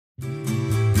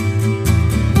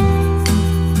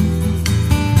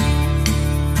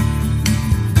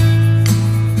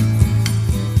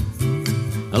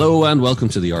Hello and welcome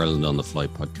to the Ireland on the Fly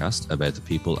podcast about the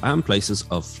people and places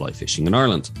of fly fishing in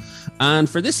Ireland. And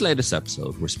for this latest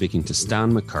episode, we're speaking to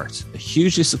Stan McArt, a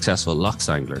hugely successful loughs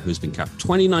angler who's been capped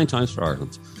 29 times for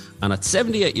Ireland and at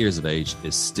 78 years of age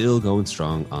is still going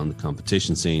strong on the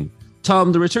competition scene.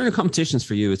 Tom, the return of competitions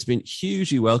for you, it's been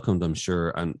hugely welcomed, I'm sure.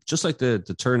 And just like the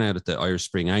turnout at the Irish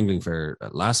Spring Angling Fair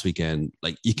last weekend,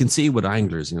 like you can see with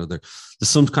anglers, there's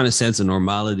some kind of sense of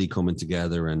normality coming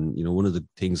together. And, one of the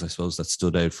things I suppose that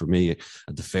stood out for me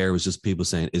at the fair was just people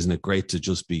saying, isn't it great to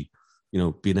just be,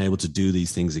 being able to do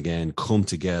these things again, come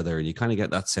together, and you kind of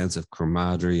get that sense of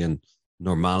camaraderie and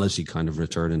normality kind of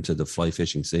returning to the fly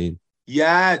fishing scene.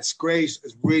 Yeah, it's great.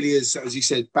 It really is, as you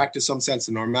said, back to some sense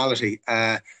of normality.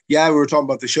 We were talking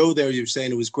about the show there. You were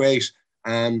saying it was great.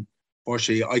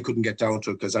 Fortunately, I couldn't get down to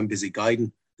it because I'm busy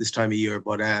guiding this time of year.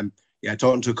 But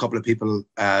talking to a couple of people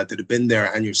that have been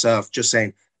there and yourself, just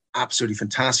saying absolutely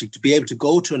fantastic to be able to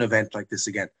go to an event like this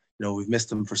again. We've missed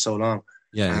them for so long.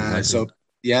 Yeah, exactly.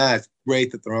 It's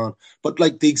great that they're on. But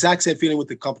like the exact same feeling with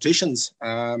the competitions.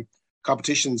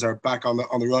 Competitions are back on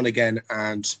the run again,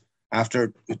 and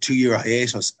after a 2-year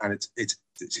hiatus, and it's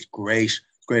great.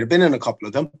 It's great. I've been in a couple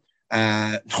of them,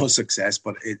 no success,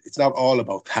 but it's not all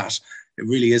about that. It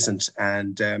really isn't.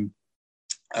 And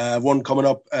one coming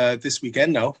up this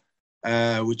weekend now,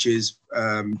 which is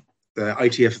the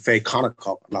ITFFA Connacht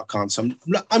Cup at Lough Conn. So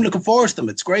I'm looking forward to them.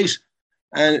 It's great.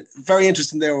 And very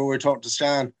interesting there when we were talking to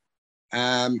Stan.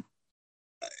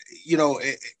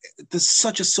 There's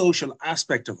such a social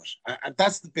aspect of it. And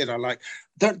that's the bit I like.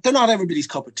 They're not everybody's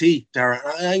cup of tea, Darren.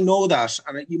 I know that.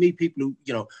 And you meet people who,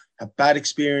 have bad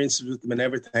experiences with them and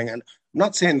everything. And I'm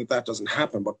not saying that doesn't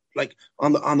happen, but like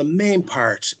on the main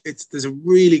part, there's a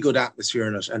really good atmosphere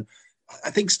in it. And I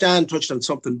think Stan touched on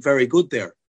something very good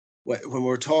there when we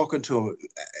were talking to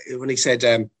him, when he said,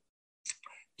 if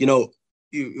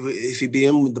you be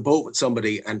in the boat with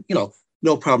somebody and,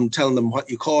 no problem telling them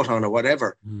what you caught on or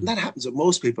whatever. And that happens with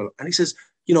most people. And he says,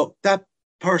 that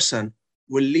person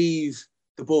will leave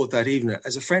the boat that evening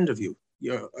as a friend of you,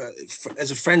 as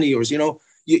a friend of yours.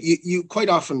 You quite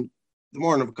often, the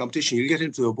morning of a competition, you get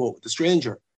into a boat with a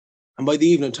stranger. And by the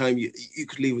evening time, you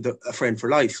could leave with a friend for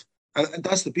life. And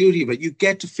that's the beauty of it. You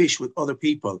get to fish with other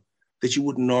people that you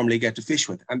wouldn't normally get to fish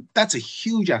with. And that's a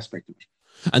huge aspect of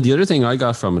it. And the other thing I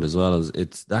got from it as well is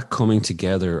it's that coming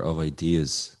together of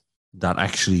ideas that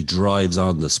actually drives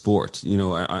on the sport.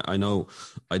 I know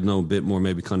a bit more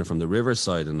maybe kind of from the river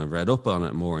side, and I've read up on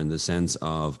it more in the sense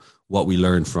of what we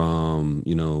learned from,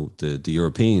 the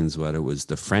Europeans, whether it was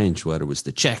the French, whether it was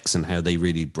the Czechs, and how they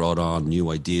really brought on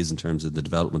new ideas in terms of the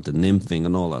development of nymphing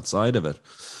and all that side of it.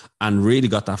 And really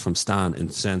got that from Stan in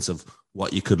the sense of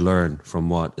what you could learn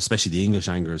from especially the English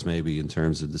anglers, maybe in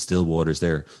terms of the still waters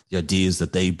there, the ideas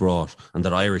that they brought, and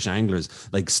that Irish anglers,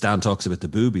 like Stan talks about the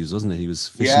boobies, wasn't it? He was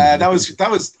fishing. Yeah, that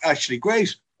was actually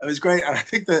great. It was great. And I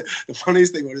think the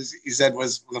funniest thing he said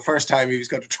was the first time he was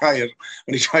going to try it,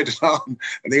 when he tried it on,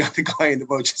 and they got the guy in the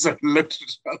boat just sort of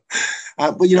looked at it.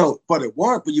 But it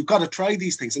worked. But you've got to try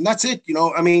these things. And that's it.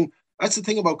 That's the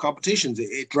thing about competitions.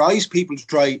 It drives people to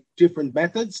try different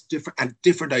methods,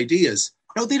 different ideas.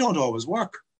 They don't always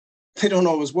work.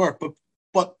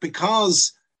 But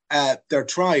because they're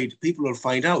tried, people will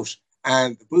find out.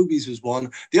 And the boobies was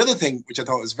one. The other thing, which I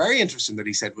thought was very interesting that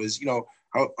he said was,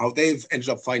 how they've ended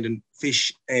up finding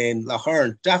fish in Lough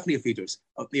Erne, Daphnia feeders,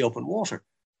 out in the open water,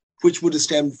 which would have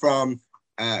stemmed from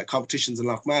competitions in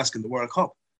Lough Mask in the World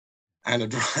Cup. And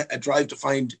a drive to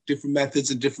find different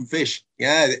methods and different fish.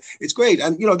 Yeah, it's great.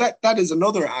 And, that is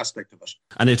another aspect of it.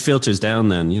 And it filters down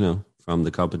then, from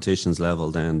the competitions level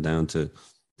down to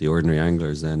the ordinary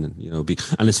anglers then,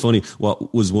 and it's funny,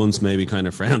 what was once maybe kind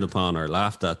of frowned upon or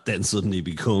laughed at then suddenly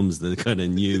becomes the kind of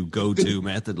new go-to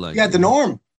method. The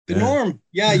norm.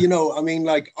 Yeah,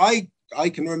 I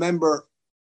can remember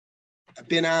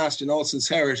being asked in all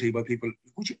sincerity by people,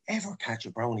 would you ever catch a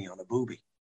brownie on a booby?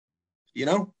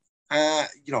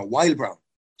 Wild brown.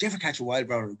 Do you ever catch a wild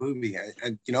brown on a booby?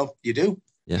 And you do.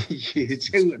 Yeah, you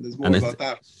do, and there's more about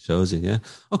that. Shows you, yeah.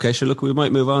 Okay, sure. Look, we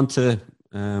might move on to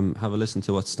have a listen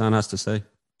to what Stan has to say.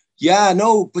 Yeah,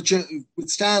 no, but with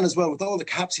Stan as well, with all the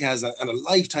caps he has and a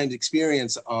lifetime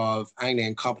experience of angling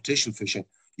and competition fishing,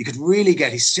 you could really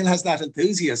he still has that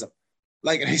enthusiasm.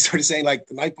 And he's sort of saying, the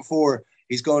night before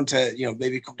he's going to,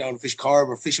 maybe come down and fish carb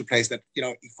or fish a place that,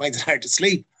 he finds it hard to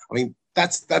sleep. I mean,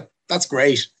 that's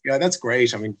great. Yeah, that's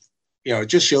great. I mean, it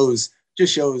just shows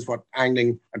what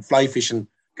angling and fly fishing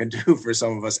can do for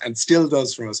some of us, and still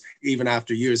does for us even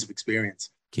after years of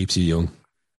experience. Keeps you young.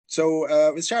 So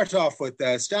we'll start off with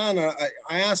Stan. I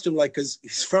asked him, because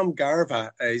he's from Garva.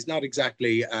 He's not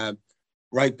exactly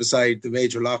right beside the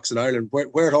major locks in Ireland.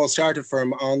 Where it all started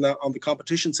from on the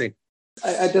competition scene?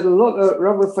 I did a lot of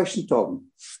river fishing, Tom.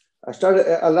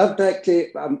 I lived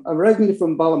actually, I'm originally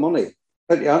from Ballymoney,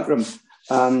 County Antrim,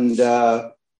 and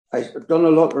I've done a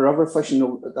lot of river fishing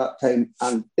at that time.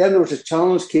 And then there was a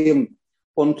challenge came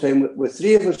one time with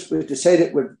three of us. We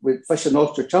decided we'd fish an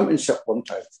Ulster Championship one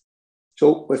time.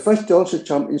 So we fished the Ulster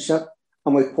Championship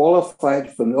and we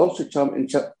qualified from the Ulster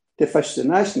Championship to fish the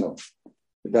National.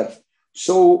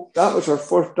 So that was our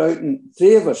first outing.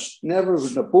 Three of us never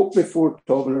was in a boat before,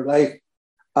 Tom, in our life.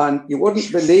 And you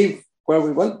wouldn't believe where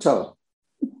we went to.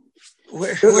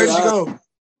 Where'd you go?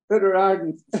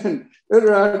 Outer-Arden on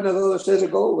the other side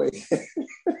of Galway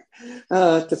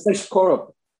to fish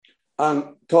corb.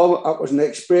 And Tom, that was an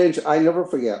experience I never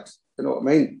forget. You know what I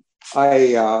mean?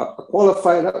 I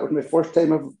qualified. That was my first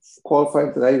time I've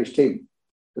qualified for the Irish team.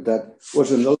 But that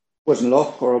was in Lough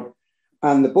Corrib.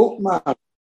 And the boatman,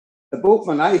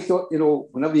 I thought, you know,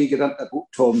 whenever you get into a boat,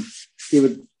 Tom, he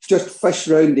would just fish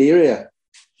around the area.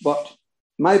 But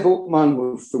my boatman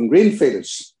was from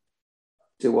Greenfields.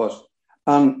 He was.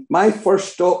 And my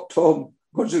first stop, Tom,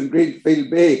 was in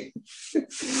Greenfield Bay.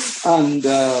 And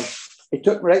he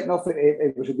took me right enough.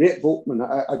 It was a great boatman.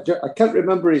 I can't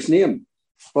remember his name,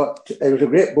 but it was a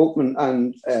great boatman.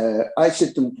 And I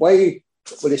said to him, why?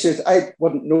 Well, he says, I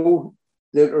wouldn't know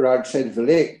the outer side of the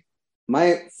lake.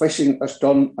 My fishing is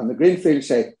done on the Greenfield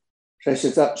side. So I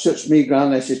said, that suits me,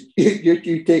 Gran. I said,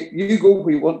 you go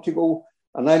where you want to go,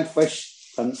 and I'll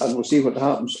fish, and we'll see what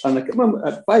happens. And I remember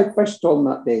I had 5 fish, Tom,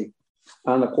 that day.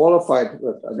 And I qualified.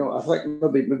 I think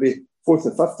maybe 4th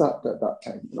or 5th at that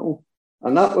time, you know.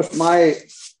 And that was my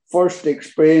first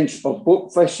experience of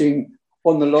boat fishing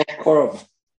on the Lough Corrib.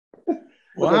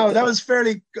 Wow, that was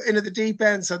fairly into the deep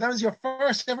end. So that was your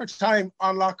first ever time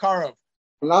on Lough Corrib.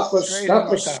 And that was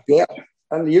yeah.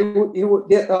 And you know what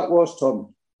date that was,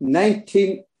 Tom?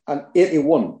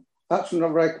 1981. That's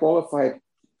whenever I qualified.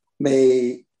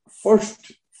 My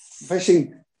first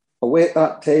fishing away at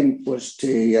that time was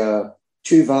to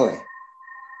Chew Valley.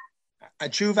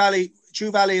 At Chew Valley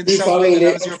in the South Valley,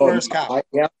 that was your first cap.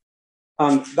 Yeah.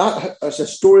 And that is a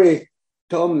story,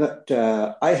 Tom,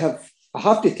 that I have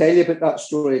to tell you about that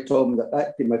story, Tom,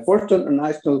 that be my first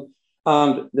international,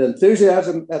 and the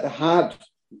enthusiasm that I had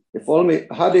to follow me.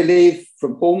 I had to leave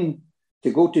from home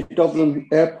to go to Dublin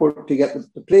Airport to get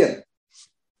the plane.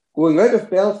 Going out of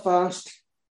Belfast,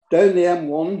 down the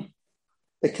M1,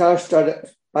 the car started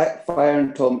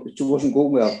backfiring, Tom. It wasn't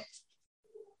going well.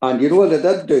 And you know what I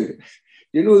did do?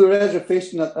 You know the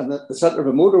reservation at the centre of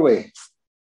the motorway?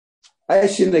 I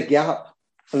seen the gap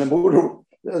in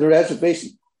the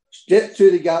reservation. Straight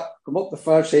through the gap, come up the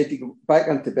far side to go back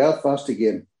into Belfast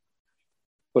again.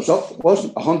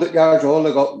 Wasn't 100 yards all.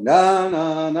 I got,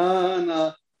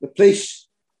 nah. The police,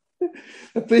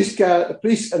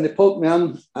 and they pulled me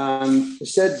in and they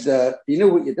said, you know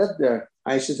what you did there?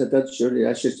 I says, I did, surely.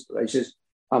 I says,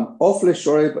 I'm awfully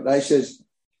sorry, but I says,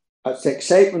 it's the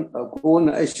excitement of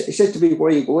going. He said to me,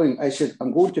 where are you going? I said,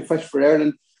 I'm going to fish for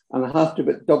Ireland and I have to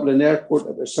be at Dublin Airport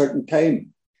at a certain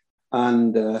time.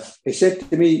 And he said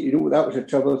to me, you know, that was a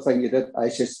terrible thing you did. I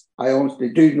says, I honestly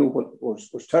do know what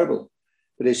was terrible.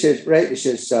 But he says, right, he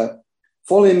says,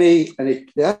 follow me. And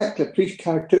the actual police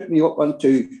car took me up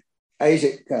onto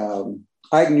Isaac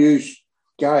Agnew's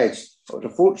garage. It was a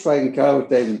Volkswagen car with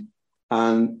them.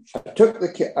 And I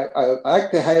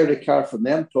actually hired a car from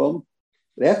them, Tom.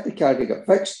 Left the car to get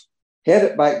fixed,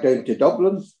 headed back down to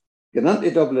Dublin, got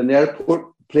into Dublin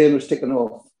Airport, the plane was taken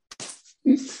off.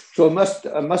 So I missed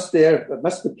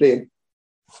the plane.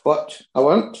 But I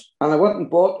went and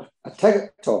bought a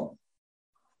ticket, Tom.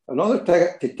 Another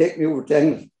ticket to take me over to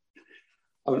England.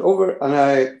 I went over and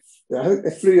I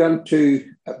flew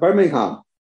into Birmingham.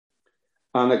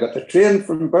 And I got the train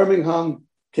from Birmingham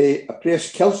to a place,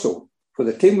 Kelso,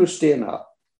 where the team was staying at.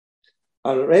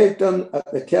 I arrived at the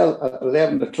hotel at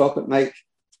 11 o'clock at night,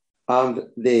 and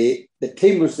the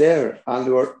team was there. And they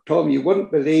were, Tom, you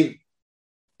wouldn't believe,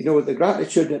 you know, the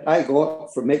gratitude that I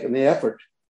got for making the effort,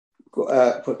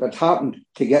 what had happened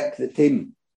to get to the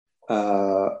team.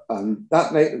 And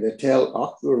that night at the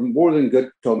hotel, they were more than good,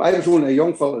 Tom. I was only a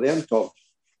young fellow then, Tom,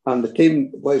 and the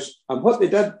team was, and what they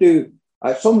did do,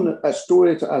 a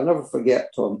story that I'll never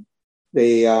forget, Tom.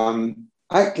 They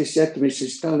actually said to me,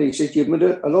 says, Stanley, he says, you've made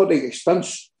a lot of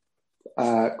expense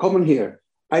coming here.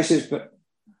 I says, but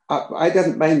I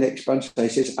didn't mind the expense. I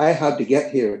says, I had to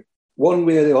get here one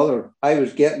way or the other. I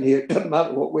was getting here. It didn't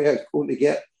matter what way I was going to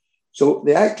get. So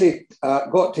they actually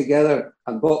got together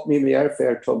and bought me my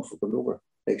airfare, Tom, for going over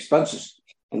the expenses,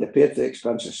 and they paid the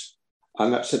expenses.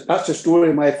 And that's the story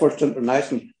of my first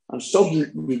international. and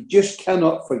something you just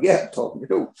cannot forget, Tom,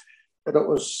 But it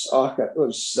was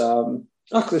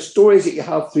the stories that you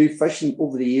have through fishing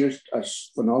over the years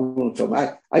is phenomenal, Tom.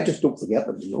 I just don't forget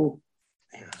them, So,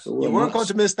 you weren't going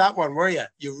to miss that one, were you?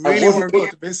 You really weren't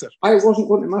going to miss it. I wasn't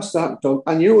going to miss that, Tom.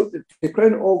 And the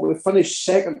crown it all, we finished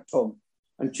second, Tom,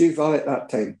 in Chew Valley at that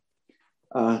time.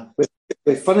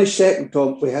 We finished second,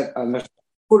 Tom. We had a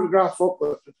photograph up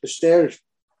at the stairs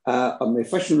in the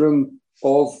fishing room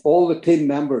of all the team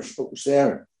members that was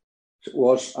there. It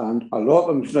was, and a lot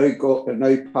of them's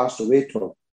now passed away,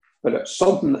 Tom. But it's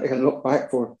something that I can look back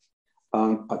for.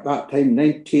 At that time,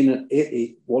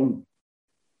 1981.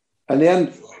 And then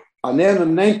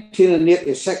in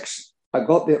 1986, I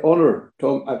got the honour,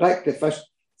 Tom. I'd actually fished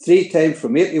 3 times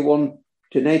from 81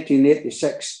 to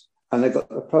 1986, and I got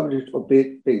the privilege of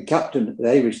being captain of the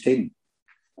Irish team.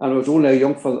 And I was only a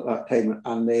young fellow at that time.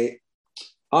 And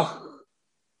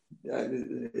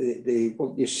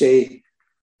what you say,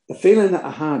 the feeling that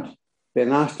I had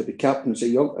being asked to be captain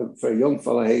for a young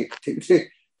fellow, I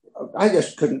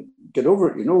just couldn't get over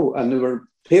it, And there were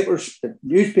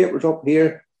newspapers up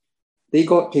here. They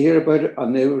got to hear about it,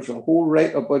 and there was a whole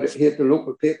write about it here at the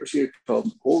local papers here, Tom.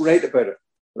 Whole write up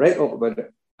about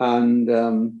it. And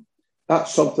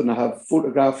that's something I have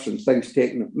photographs and things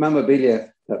taken,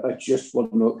 memorabilia that I just will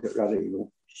not get rid of,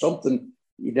 Something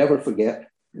you never forget,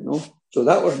 So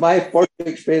that was my first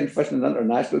experience fishing an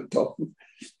international, Tom.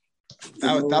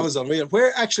 That was unreal.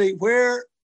 Where,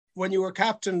 when you were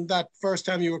captain, that first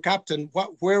time you were captain,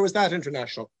 where was that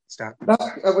international, Stan?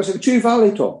 It was in Chew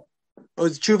Valley, Tom. Oh,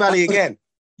 it's Chew Valley again?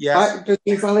 Yeah. Back to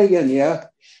Chew Valley again, yeah.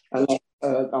 And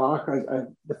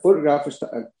the photograph is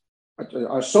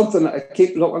something that I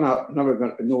keep looking at. I'm never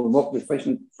going to know them up with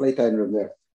fishing fly tying room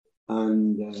there.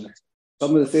 And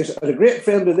some of the faces. I had a great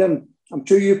friend of them. I'm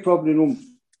sure you probably know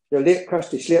him, the late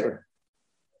Christy Slater.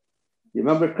 You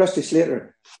remember Christy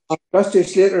Slater? Christy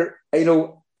Slater,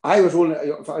 I was only...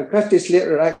 Christy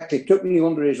Slater actually took me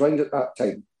under his wing at that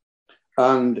time.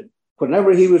 And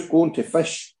whenever he was going to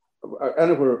fish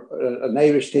anywhere, an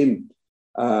Irish team,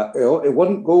 it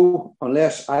wouldn't go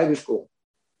unless I was going.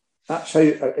 That's how,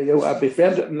 I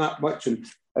befriended him that much. And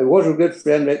I was a good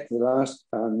friend right to the last.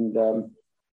 And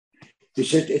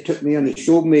he took me and he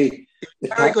showed me...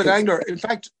 Very good angler. In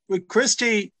fact, with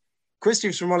Christy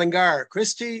was from Mullingar.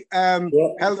 Christy held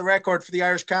the record for the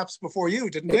Irish caps before you,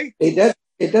 didn't he? He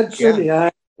did, surely. Yeah.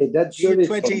 He did, surely.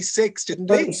 26, didn't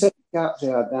he? 26 caps,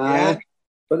 yeah.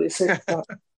 26 caps.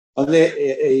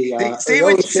 And see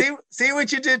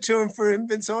what you did to him for him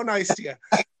being so nice to you.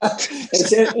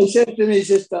 he said to me,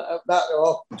 just a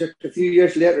few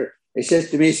years later, he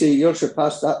says to me, you'll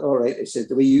surpass that, all right. He said,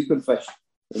 the way you can fish.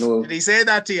 Did he say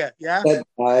that to you? Yeah.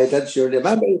 I did, surely.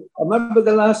 I remember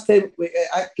the last time we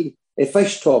actually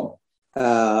fished, Tom,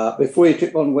 before he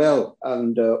took on well,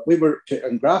 and we were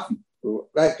in Grafton. We were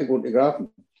actually going to Grafton,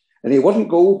 and he wouldn't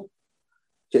go.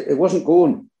 It wasn't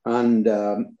going, and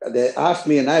they asked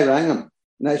me, and I rang him,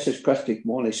 and I says, Christy,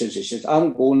 come on. He says,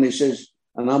 I'm going. He says,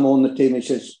 and I'm on the team. He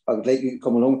says, I'd like you to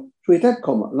come along. So he did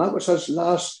come, and that was his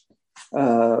last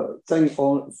thing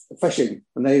on fishing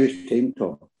an Irish team,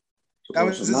 Tom. So that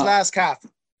was his last cap.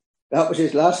 That was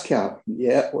his last cap.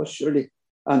 Yeah, it was, surely.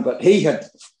 But he had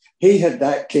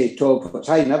actually told, which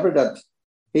I never did.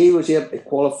 He was able to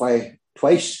qualify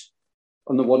twice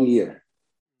on the 1 year.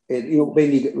 We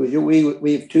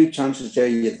have 2 chances there.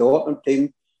 You have the autumn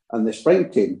team and the spring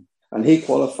team, and he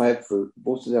qualified for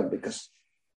both of them because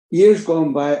years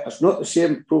gone by, it's not the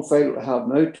same profile I have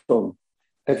now, Tom.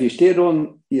 If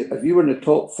you were in the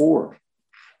top 4,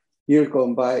 years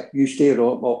gone by, you stayed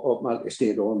on, automatically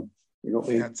stayed on. You know what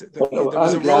I mean?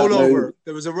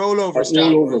 There was a rollover,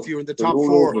 Stan, if you were in the top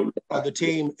 4 of the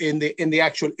team in the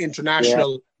actual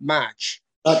international match.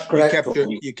 That's correct.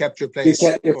 You kept your place. You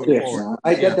kept your place.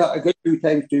 I did that a good 2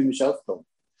 times too myself, though.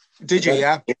 Did you?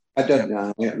 Yeah. I did.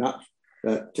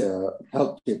 That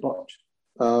helped you, but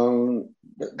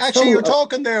actually, you're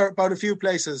talking there about a few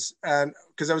places,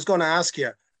 because I was going to ask you,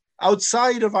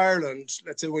 outside of Ireland,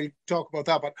 let's say we talk about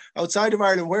that, but outside of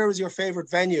Ireland, where was your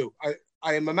favourite venue?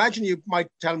 I imagine you might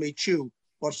tell me Chew,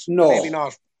 but maybe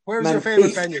not. Where was your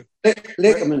favourite venue? Lake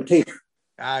Menteith.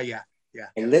 Yeah.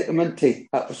 Lake Menteith.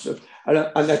 And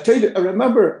I tell you, I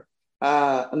remember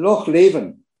Loch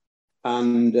Leven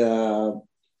and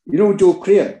Joe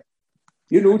Crane.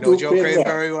 You know Joe Crane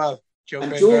very well. Joe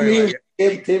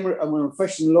came tamer, and we were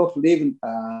fishing Loch Leven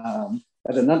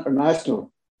at an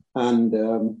international, and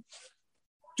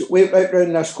way right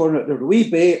round this corner there's a wee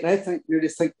bay, and I really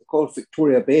think they call it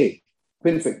Victoria Bay.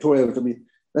 Queen Victoria was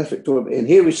that's Victoria Bay. And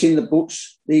here we've seen the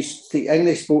boats, the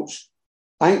English boats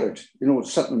anchored,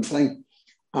 sitting and thing.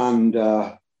 And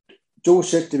Joe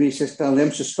said to me, he says, "Tell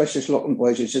them suspicious looking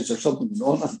boys." He says, "There's something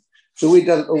going on." So we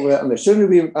did it over there, and as soon as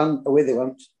we went on, away they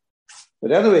went.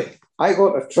 But anyway, I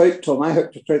got a trout, Tom. I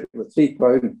hooked a trout with 3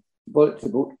 pound, brought it to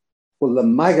the boat. Well, the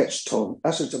maggots, Tom,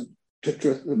 this is the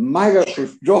truth. The maggot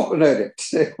was dropping out it.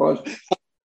 It was.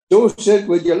 Joe said,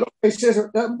 "Would you look?" He says,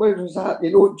 "That boy was that,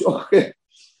 Joe."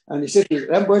 And he said,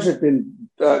 "Them boys had been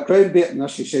ground baiting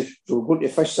us." He said, "So we're going to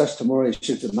fish this tomorrow." He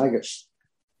said, "The maggots."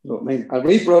 You know what I mean? And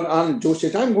we brought it on, and Joe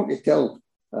said, "I'm going to tell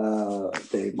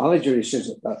the manager." He says,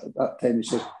 at that time, he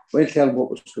says, "We'll tell him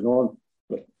what was going on."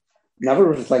 But never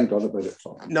was a thing done about it.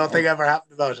 Tom. Nothing ever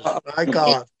happened about it. My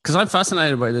God. Because I'm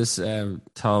fascinated by this,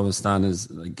 Tom and Stan, is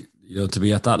like, to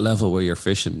be at that level where you're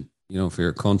fishing, for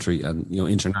your country and,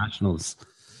 internationals.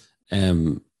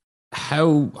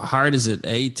 How hard is it,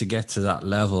 to get to that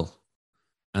level,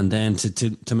 and then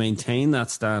to maintain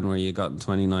that stand where you got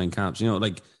 29 caps,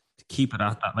 like to keep it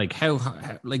at that, like how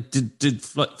like did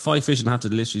fly fishing have to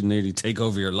literally nearly take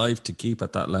over your life to keep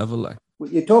at that level? Like, well,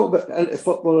 you talk about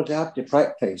football, you have to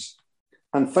practice,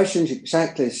 and fishing's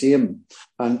exactly the same.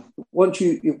 And once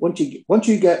you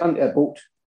get onto a boat,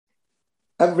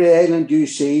 every island you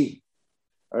see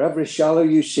or every shallow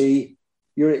you see,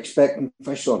 you're expecting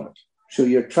fish on it. So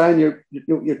you're trying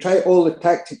all the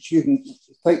tactics you can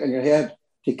think in your head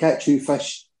to catch you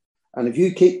fish. And if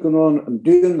you keep going on and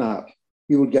doing that,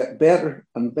 you will get better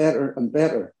and better and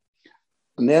better.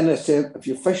 And then I said, if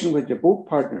you're fishing with your boat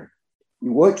partner,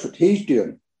 you watch what he's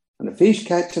doing. And if he's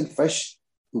catching fish,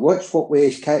 you watch what way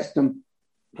he's catching them,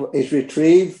 his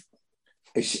retrieve.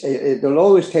 They'll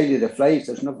always tell you the flies.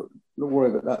 There's no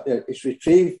worry about that. His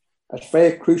retrieve is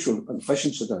very crucial in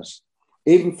fishing, so does.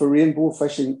 Even for rainbow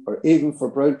fishing or even for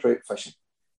brown trout fishing.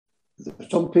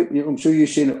 Some people, I'm sure you've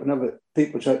seen it whenever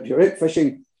people say, if you're out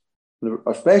fishing,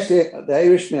 especially the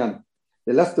Irishmen,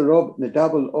 they lift the rod and they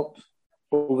dabble up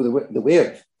over the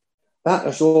wave. That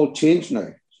has all changed now.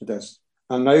 So does.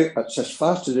 And now it's as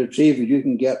fast as a retrieve as you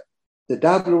can get. The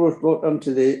dabbler was brought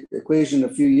into the equation a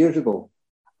few years ago,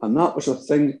 and that was a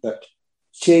thing that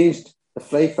changed the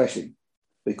fly fishing,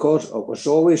 because it was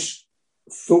always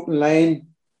floating line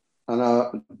and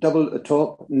a double at the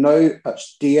top. Now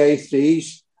it's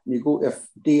DI3s, and you go to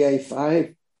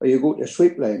DI5, or you go to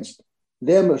sweep lines.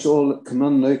 Them is all that come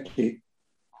on now to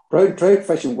brown trout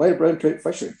fishing, wild brown trout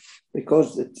fishing,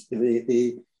 because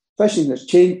the fishing has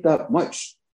changed that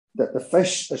much that the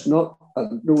fish is no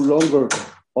longer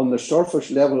on the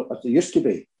surface level as they used to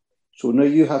be. So now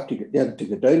you have to get them to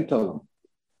go down to them.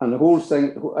 And the whole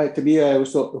thing, to me, I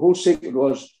always thought the whole secret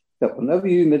was that whenever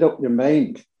you made up your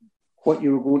mind what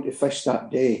you were going to fish that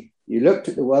day, you looked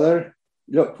at the weather,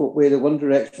 you looked what way the wind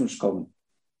direction was coming,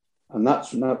 and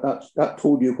that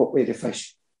told you what way to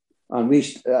fish. And we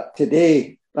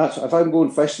today, if I'm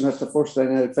going fishing, that's the first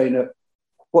thing I'd find out: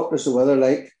 what is the weather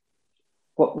like,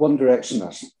 what wind direction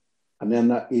is, and then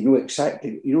that you know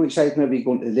exactly where you're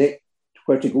going to the lake,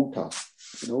 where to go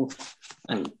to,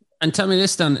 And tell me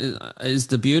this, then, is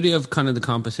the beauty of kind of the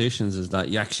competitions is that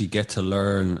you actually get to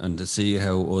learn and to see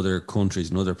how other countries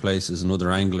and other places and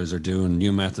other anglers are doing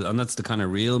new methods. And that's the kind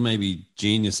of real maybe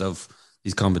genius of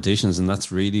these competitions. And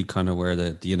that's really kind of where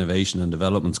the innovation and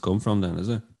developments come from then, is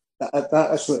it? That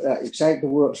is exactly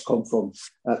where it's come from.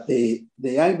 The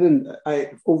angling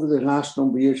over the last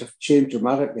number of years have changed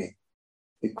dramatically,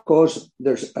 because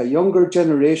there's a younger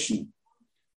generation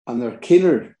and they're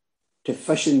keener to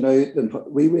fishing now than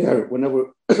we were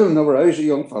whenever I was a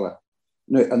young fella.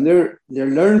 Now, and they're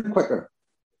learning quicker,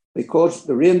 because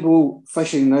the rainbow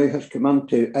fishing now has come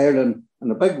into Ireland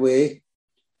in a big way.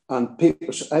 And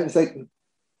people, I think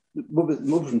the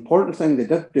most important thing they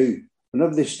did do,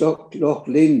 whenever they stocked Loch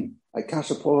Lean at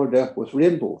Castlepoller with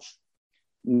rainbows,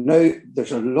 now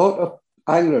there's a lot of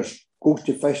anglers go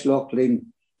to fish Loch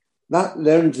Lean. That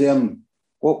learns them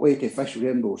what way to fish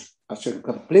rainbows. It's a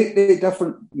completely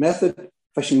different method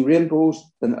fishing rainbows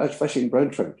than it is fishing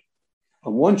brown trout.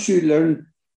 And once you learn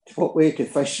what way to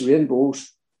fish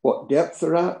rainbows, what depth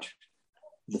they're at,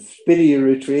 the speed of your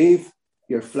retrieve,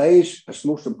 your flies is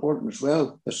most important as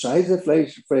well. The size of the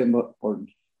flies is very important.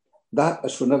 That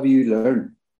is whenever you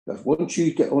learn. Because once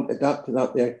you get on to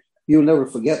that there, you'll never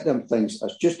forget them things.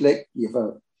 It's just like you've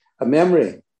a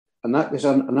memory, and that goes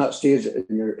on, and that stays in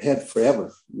your head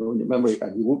forever. In your memory,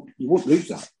 and you won't lose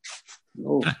that.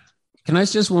 No. Can I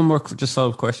ask just one more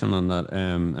follow-up question on that?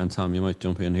 And Tom, you might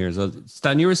jump in here as well.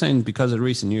 Stan, you were saying because of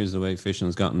recent years, the way fishing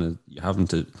has gotten, you having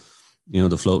to,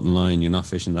 the floating line, you're not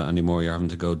fishing that anymore. You're having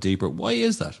to go deeper. Why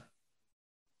is that?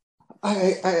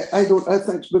 I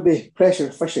think it's maybe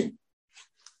pressure fishing.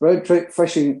 Brown trout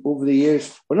fishing over the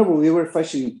years. Whenever we were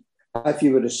fishing, if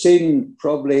you would have seen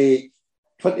probably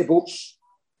 20 boats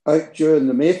out during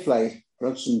the mayfly, for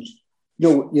instance,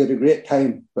 you had a great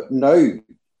time. But now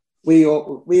we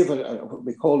have what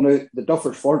we call now the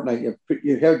Duffer's Fortnight.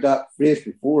 You heard that phrase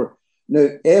before. Now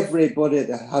everybody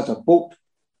that has a boat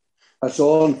is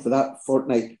on for that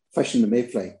fortnight fishing the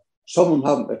mayfly. Some of them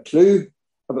haven't a clue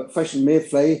about fishing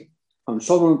mayfly, and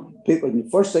some of them, people, the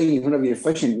first thing whenever you're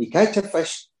fishing, you catch a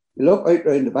fish, you look out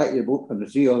round the back of your boat, and the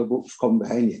 3 other boats come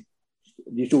behind you.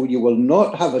 So you will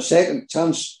not have a second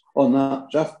chance on that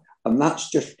drift, and that's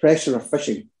just pressure of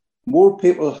fishing. More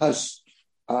people has,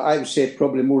 I would say,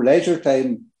 probably more leisure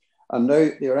time, and now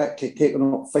they're actually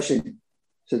taking up fishing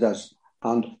to this,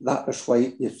 and that is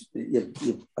why you've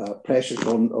pressures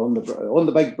on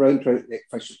the big brown trout lake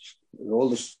fishes. They're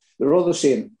all the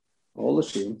same, all the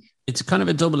same. It's kind of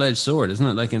a double-edged sword, isn't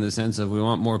it? Like in the sense of we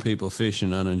want more people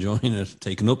fishing and enjoying it,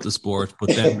 taking up the sport, but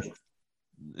then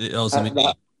it also means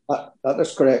that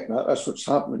is correct. That's what's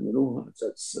happening.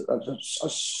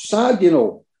 It's sad,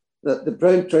 that the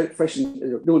brown trout fishing,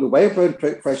 the wild brown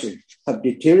trout fishing, have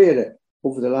deteriorated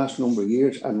over the last number of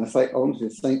years, and I honestly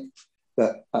think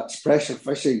that that's pressure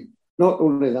fishing. Not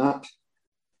only that,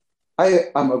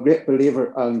 I am a great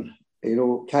believer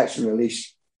in catch and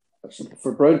release.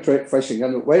 For brown trout fishing,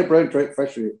 and wild brown trout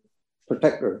fishing in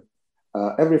particular,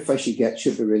 every fish you get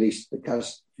should be released,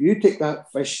 because if you take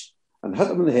that fish and hit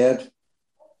him in the head,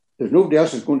 there's nobody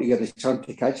else is going to get a chance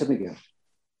to catch him again.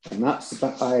 And that's the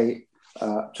bit I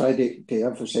try to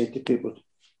emphasise to people.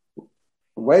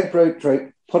 Wild brown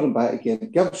trout, put him back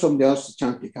again, give somebody else a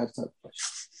chance to catch that fish.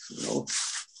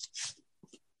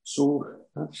 So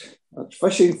that's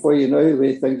fishing for you now, the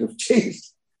way things have changed.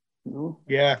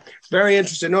 Yeah, very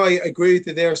interesting. No, I agree with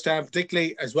you there, Stan,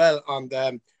 particularly as well on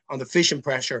the fishing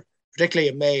pressure, particularly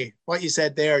in May. What you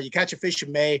said there, you catch a fish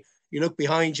in May, you look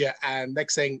behind you, and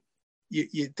next thing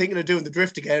you're thinking of doing the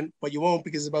drift again, but you won't,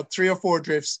 because about 3 or 4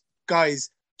 drifts,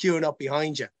 guys queuing up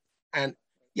behind you. And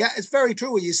yeah, it's very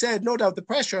true what you said. No doubt the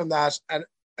pressure on that, and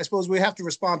I suppose we have to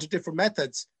respond to different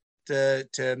methods to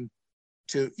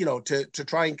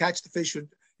try and catch the fish with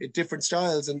different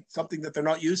styles and something that they're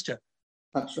not used to.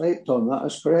 That's right, Tom. That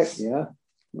is correct. Yeah,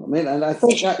 and I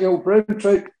think that brown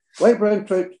trout, white brown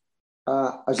trout,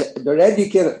 they're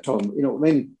educated, Tom.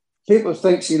 People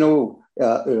think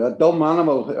they're a dumb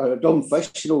animal or a dumb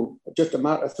fish. Just a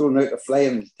matter of throwing out a fly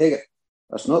and take it.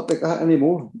 It's not like that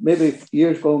anymore. Maybe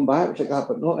years going back it's like that,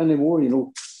 but not anymore.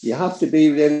 You have to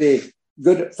be really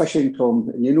good at fishing, Tom,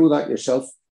 and you know that yourself.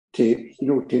 To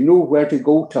know where to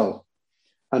go to,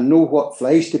 and know what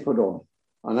flies to put on.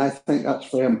 And I think that's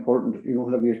very important,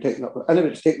 whenever you're taking up, and if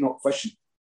it's taking up fishing,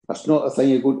 that's not a thing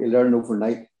you're going to learn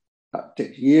overnight. That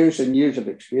takes years and years of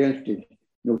experience to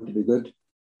be good.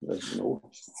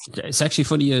 It's actually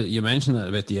funny you mentioned that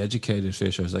about the educated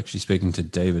fish. I was actually speaking to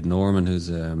David Norman, who's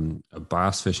a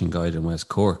bass fishing guide in West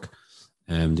Cork,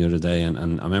 the other day,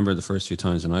 and I remember the first few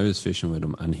times when I was fishing with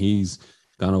him, and he's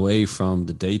gone away from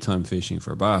the daytime fishing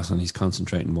for bass, and he's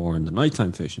concentrating more on the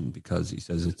nighttime fishing, because he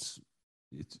says it's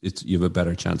you have a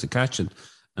better chance of catching.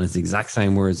 And it's the exact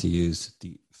same words he used.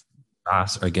 The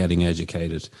bass are getting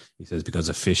educated, he says, because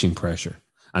of fishing pressure.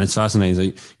 And it's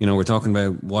fascinating. We're talking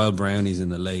about wild brownies in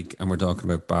the lake, and we're talking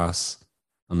about bass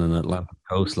on an Atlantic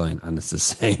coastline, and it's the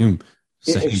same.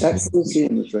 Exactly the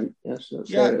same, that's right. Yes,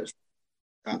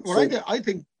 that's right. I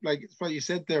think, like it's what you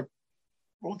said there,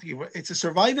 both of you, it's a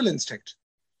survival instinct.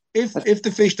 If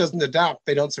the fish doesn't adapt,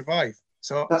 they don't survive.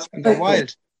 So and they're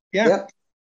wild. Yeah.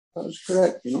 That's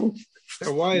correct,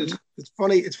 They're wild.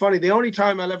 It's funny. The only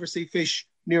time I'll ever see fish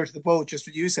near to the boat, just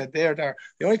what you said there,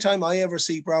 the only time I ever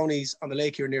see brownies on the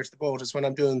lake here near to the boat is when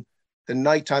I'm doing the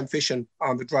nighttime fishing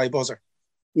on the dry buzzer.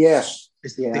 Yes.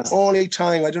 It's the only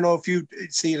time. I don't know if you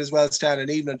see it as well, Stan, in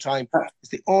evening time. It's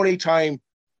the only time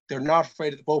they're not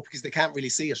afraid of the boat, because they can't really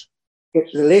see it.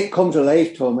 The lake comes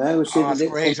alive, Tom. I always say the lake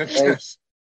great. comes alive.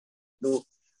 No,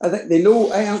 I think they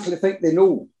know. I actually think they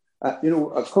know.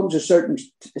 It comes a certain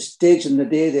stage in the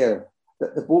day there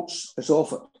that the boats is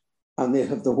off it, and they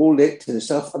have the whole lake to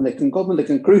themselves, and they can come and they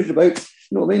can cruise about.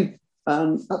 You know what I mean?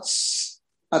 And that's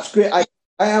great.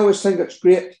 I always think it's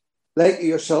great. Like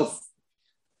yourself,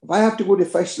 if I have to go to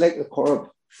fish like the Corrib,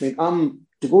 I'm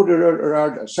to go to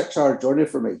a 6-hour journey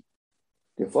for me.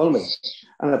 Do you follow me?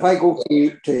 And if I go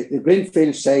to the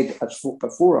Greenfield side, it's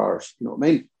 4 hours. You know what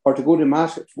I mean? Or to go to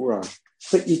Mass, it's 4 hours.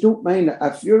 But you don't mind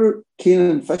if you're keen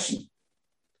on fishing.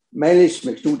 Mileage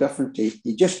makes no difference to you.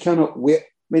 You just cannot wait.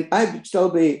 I would still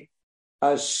be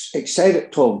as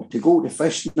excited, Tom, to go to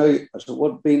fish now as it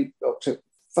would have been up to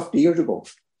 50 years ago.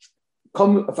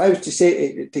 If I was to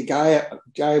say to Guy,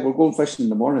 we're going fishing in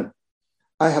the morning,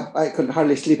 I couldn't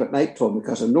hardly sleep at night, Tom,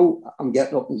 because I know I'm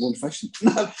getting up and going fishing.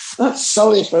 That's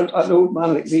silly for an old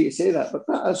man like me to say that, but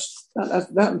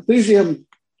that enthusiasm,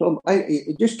 Tom, I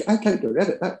can't get rid of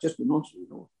it. That's just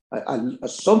nonsense,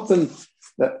 It's something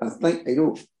that I think,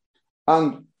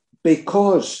 and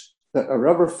because that I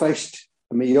river fished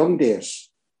in my young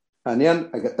days, and then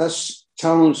I got this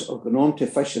challenge of going on to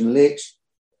fishing lakes,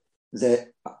 that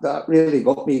really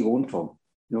got me going, Tom.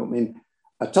 You know what I mean?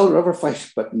 I still river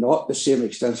fish, but not the same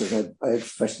extent as I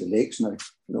fish the lakes now.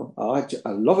 I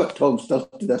love it, Tom, still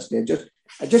to this day.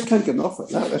 I just can't get enough of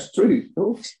it. That's true.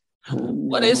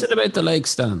 What is it about the lakes,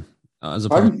 Stan?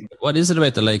 What is it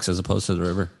about the lakes as opposed to the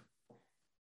river?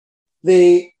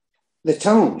 The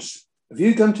challenge. If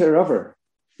you go into a river,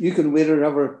 you can wade a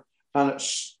river, and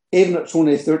it's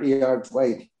only 30 yards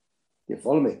wide. You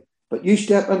follow me? But you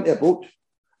step into a boat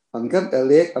and get into a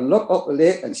lake and look up the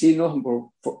lake and see nothing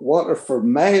but water for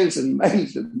miles and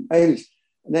miles and miles.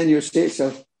 And then you say to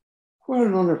yourself,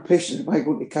 where on earth patience am I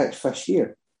going to catch fish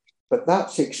here? But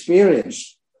that's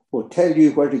experience will tell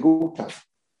you where to go to.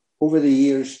 Over the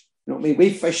years, you know what I mean? We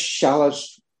fish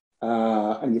shallows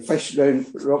and you fish around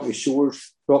rocky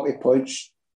shores, rocky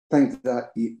points, things like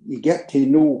that. You get to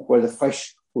know where the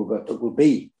fish will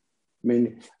be. I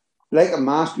mean, like a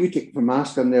mask, you take the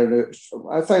mask in there.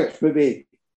 I think it's maybe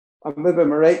am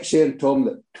I right saying, Tom,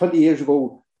 that 20 years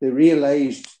ago they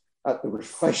realised that there was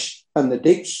fish in the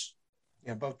ditch?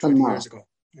 Yeah, about 20 years ago.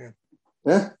 Yeah.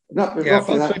 About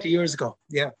 20 years ago.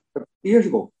 Yeah. Years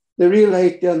ago. They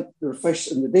realised then there were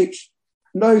fish in the ditch.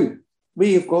 Now,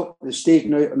 we have got the stage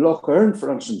now in Lough Erne,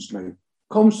 for instance, now.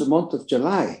 Comes the month of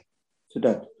July to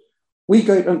that. We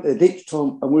go out into the ditch,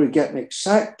 Tom, and we're getting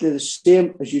exactly the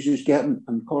same as you was getting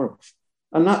in Cork.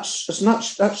 And that's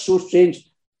so strange.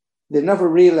 They never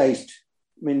realised.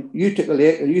 I mean, you took a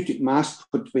lake, and you took Mask,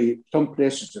 could be some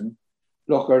places in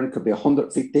Lough Erne could be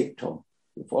 100 feet deep, Tom.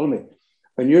 You follow me?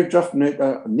 When you're drifting out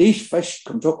there, and these fish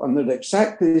comes up, and they're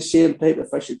exactly the same type of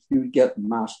fish that you would get in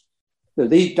Mask. They're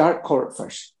these dark coloured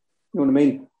fish. You know what I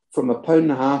mean? From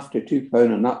 £1.50 to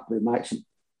 £2, and that's the maximum.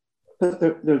 But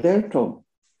they're there, Tom.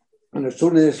 And it's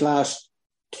only this last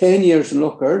 10 years in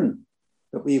Lough Erne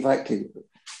that we've actually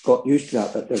got used to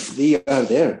that they are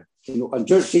there. And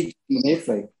just see the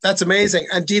mayfly. That's amazing.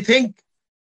 And do you think,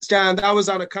 Stan, that was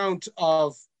on account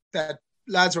of that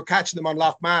lads were catching them on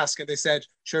Lough Mask and they said,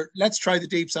 sure, let's try the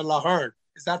deeps on Lough Erne?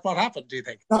 Is that what happened, do you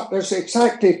think? That's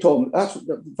exactly, Tom. That's what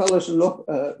the fellas in Lough,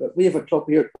 we have a club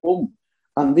here at home,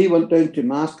 and they went down to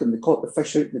Mask and they caught the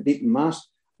fish out in the deep in Mask,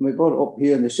 and we brought it up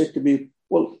here and they said to me,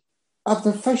 well, if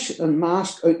the fish in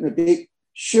Mask out in the deep,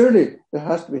 surely there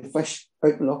has to be fish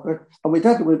out in Lough Erne. And we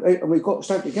did, went out and we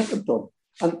started to get them, Tom.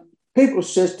 And people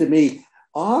says to me,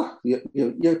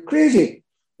 you're crazy.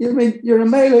 You mean you're a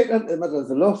mile out into the middle of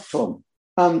the loch, Tom,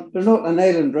 and there's not an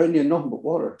island around you, nothing but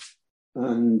water.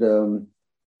 And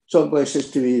somebody says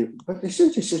to me, but they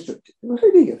says, well,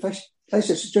 how do you get fish? I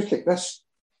says, it's just like this.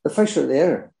 The fish are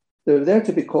there. They're there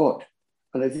to be caught.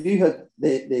 And if you had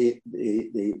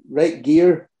the right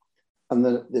gear and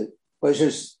the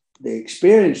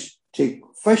experience to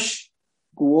fish,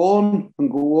 go on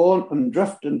and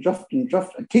drift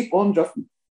and keep on drifting.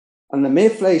 And the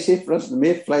mayfly, say for instance, the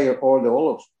mayfly or the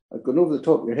olives are going over the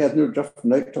top of your head and you're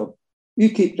drifting out, Tom. You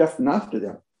keep drifting after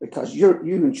them because you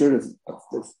ensure if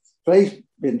the fly's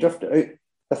being drifted out,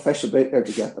 the fish are out there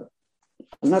to get them.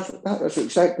 And that's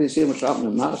exactly the same as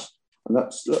happening in Mask. And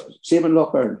that's same in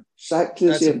Lough Erne. Exactly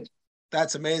the same.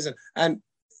 That's amazing. And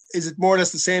is it more or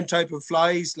less the same type of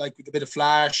flies, like with a bit of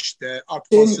flash, the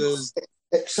octopuses?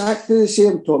 Exactly the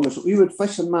same, Thomas. We would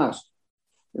fish in Mask.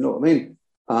 You know what I mean?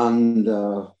 And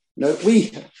now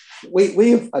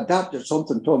we've adapted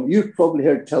something, Tom. You've probably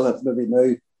heard tell it maybe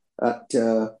now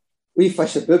that we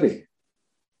fish a booby.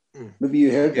 Maybe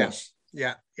you heard this.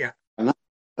 Yeah. And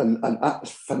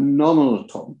that's phenomenal,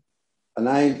 Tom. And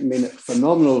I mean it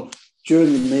phenomenal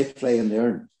during the mayfly and the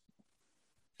Erne.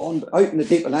 Out in the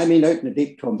deep, and I mean out in the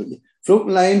deep, Tom. But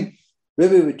floating line,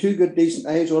 maybe with two good decent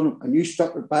eyes on them, and you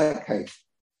struck it back high.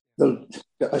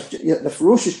 The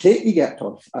ferocious take you get,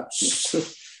 Tom.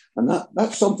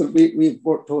 That's something we've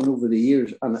worked on over the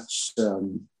years, and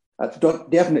it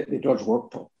definitely does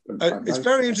work, Tom. It's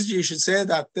very interesting you should say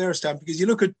that there, Stan, because you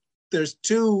look at, there's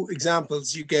two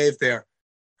examples you gave there,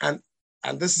 and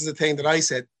this is the thing that I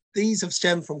said, these have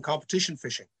stemmed from competition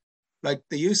fishing. Like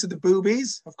the use of the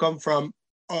boobies have come from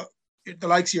the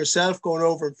likes of yourself going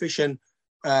over and fishing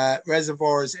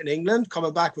reservoirs in England,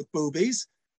 coming back with boobies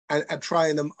and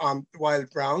trying them on wild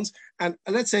browns. And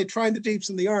let's say trying the deeps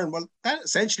in the Erne. Well, that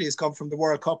essentially has come from the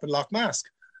World Cup in Lough Mask.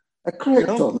 Correct,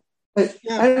 Tom. I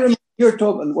remember you're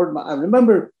talking. I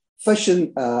remember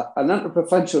fishing an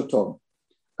interprovincial, Tom,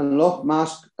 in Loch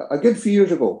Mask a good few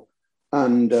years ago.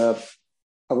 And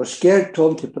I was scared,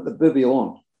 Tom, to put the booby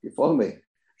on. You follow me?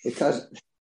 Because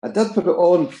I did put it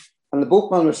on, and the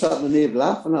boatman was sitting in there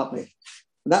laughing at me.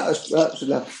 And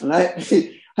and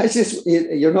I says,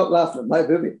 "You're not laughing at my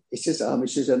booby." He says, I've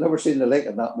never seen the like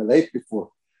of that in my life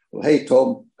before. Well, hey,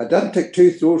 Tom, I didn't take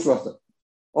 2 throws with it.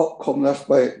 Up come this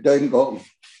way, down got him.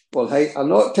 Well, hey, I'll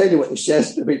not tell you what he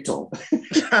says to me, Tom.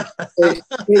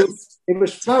 he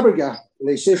was flabbergasted.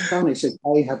 He says,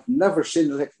 I have never seen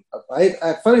the like.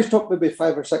 I finished up maybe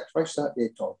 5 or 6 fish that day,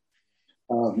 Tom.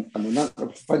 And that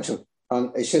provincial.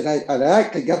 And he said, I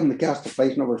actually given the cast of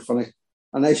flies numbers finished.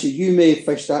 And I said, you may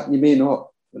fish that and you may not.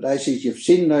 But I said, you've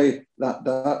seen now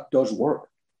that does work.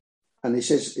 And he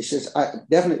says, I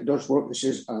definitely does work. He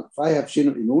says, if I have seen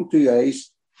it in my own 2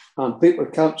 eyes, and people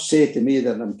can't say to me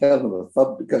that I'm telling them a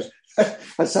fib because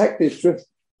that's actually the truth.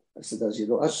 I said, as you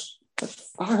know, that's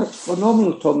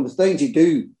phenomenal, Tom. The things you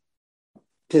do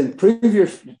to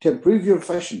improve your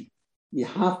fishing, you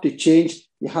have to change,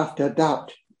 you have to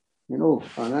adapt, you know.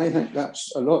 And I think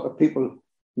that's a lot of people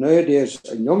nowadays,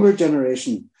 a younger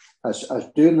generation, as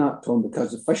doing that, Tom,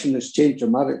 because the fishing has changed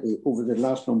dramatically over the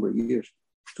last number of years.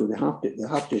 So they have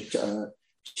to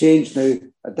change now,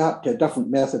 adapt to a different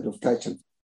method of catching.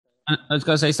 I was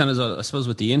going to say, Stan, as well, I suppose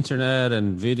with the internet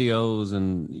and videos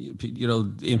and, you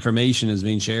know, information is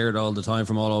being shared all the time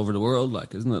from all over the world,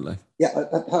 like, isn't it? Like, yeah,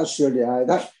 it has surely. I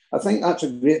think that's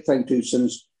a great thing too,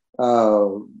 since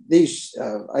these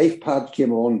iPads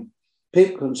came on.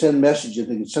 People can send messages,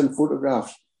 they can send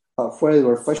photographs of where they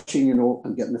were fishing, you know,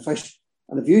 and getting the fish.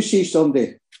 And if you see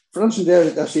somebody, for instance, there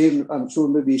this evening, I'm sure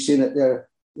maybe you've seen it there,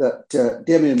 that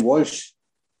Damien Walsh,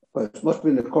 it must have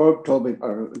been the Corb Toby,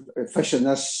 or fishing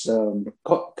this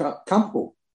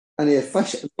Campo. And he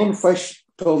fished, one fish,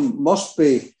 Tom, must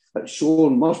be, it's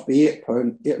shown, must be 8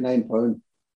 pound, 8 or 9 pound.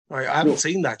 I haven't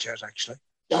seen that yet, actually.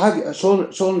 Have you?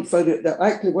 Someone found it that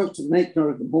actually went to the night when I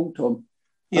was at home, Tom.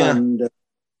 Yeah. And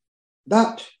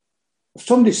that, if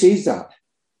somebody sees that,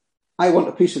 I want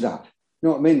a piece of that. You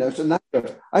know what I mean? There's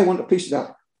another, I want a piece of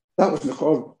that. That was in the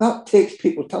Corb. That takes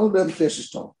people, tell them places,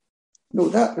 Tom. No,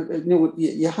 that, you know,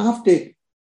 you have to,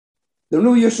 there's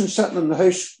no use in sitting in the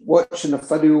house watching a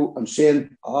video and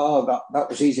saying, that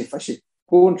was easy fishing.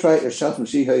 Go and try it yourself and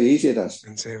see how easy it is.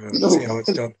 And see how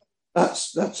it's done.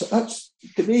 That's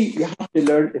to me, you have to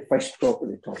learn to fish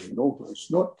properly, Tom. You know, it's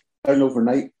not learn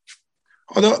overnight.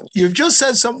 Although you've just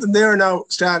said something there now,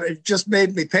 Stan, it just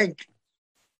made me think.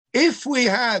 If we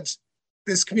had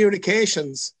this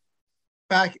communications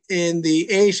back in the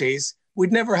 80s,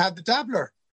 we'd never had the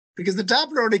dabbler. Because the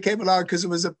dabbler only came along because it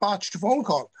was a botched phone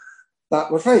call.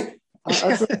 That was right.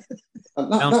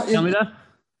 Tell me that.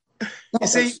 You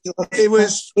see, it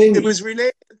was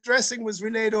relayed. Dressing was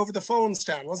relayed over the phone,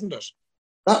 Stan, wasn't it?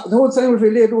 The whole thing was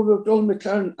relayed over the Donald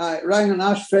McLaren. I rang and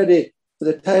asked Freddie for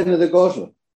the tying of the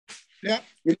gosling. Yeah.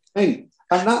 You know,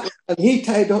 and he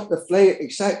tied up the fly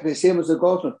exactly the same as the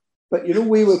gosling. But you know,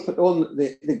 we would put on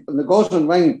the gosling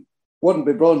ring wouldn't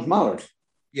be bronze mallard.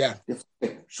 Yeah.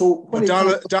 So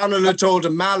Donald had told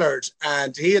him mallard,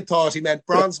 and he had thought he meant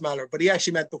bronze mallard, but he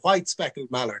actually meant the white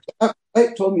speckled mallard.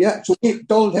 Right, Tom, yeah. So he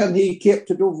told him he kept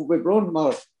it over with bronze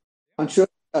mallard. And sure,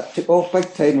 that took off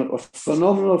big time. It was a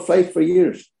phenomenal fly for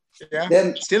years. Yeah,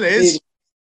 then still is.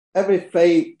 Every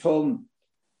fly, Tom,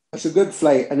 it's a good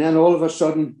fly. And then all of a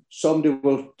sudden, somebody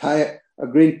will tie it, a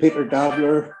green Peter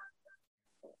dabbler,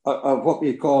 what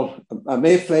we call a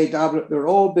mayfly dabbler. They're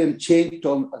all being changed,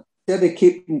 Tom. Instead of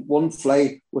keeping one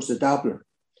fly was the dabbler.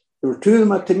 There were 2 of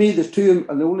them. To me, there's 2 of them,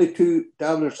 and the only 2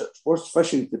 dabblers that's worth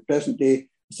fishing to the present day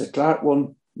is the Clark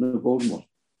one and the Golden one.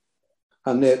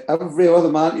 And every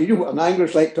other man, you know what an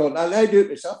angler's like, Tom. I do it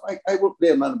myself. I won't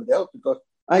blame anybody else because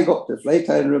I got to the fly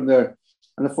tying room there,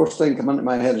 and the first thing came into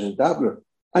my head is a dabbler.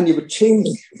 And you would change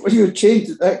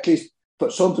it, actually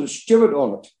put something stupid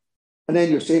on it. And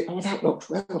then you say, oh, that looks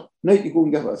well. Now you go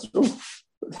and give it a throw.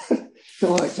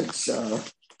 No, it's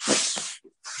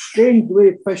strange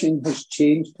way fishing has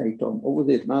changed, Tom, over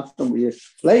the last number of years.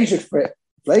 Flies yourself,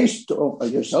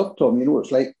 Tom, you know,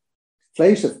 it's like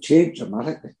flies have changed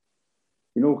dramatically,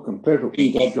 you know, compared to what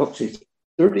we did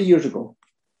 30 years ago.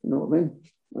 You know what I mean?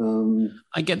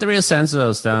 I get the real sense of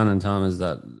it, Stan and Tom, is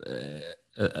that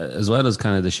as well as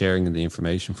kind of the sharing of the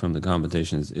information from the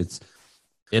competitions,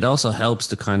 it also helps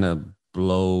to kind of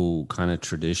blow kind of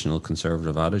traditional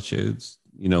conservative attitudes,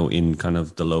 you know, in kind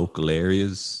of the local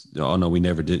areas. Oh no, we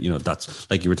never did. You know, that's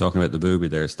like you were talking about the booby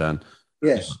there, Stan.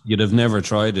 Yes, you'd have never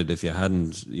tried it if you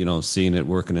hadn't, you know, seen it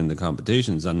working in the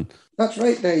competitions. And that's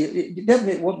right. There, you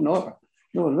definitely wouldn't know.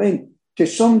 You know what I mean? To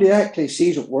somebody actually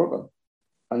sees it working,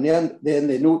 And then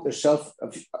they know to themselves,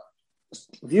 if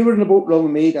you were in a boat along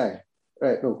with me,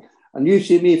 right, no, and you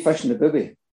see me fishing a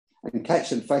bibby and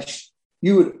catching fish,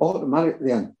 you would automatically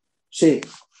then say,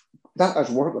 that is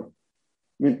working.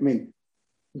 I mean,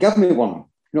 give me one.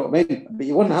 You know what I mean? But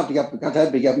you wouldn't have to give, because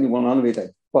I'd be giving you one anyway.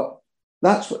 But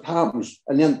that's what happens.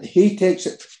 And then he takes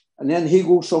it, and then he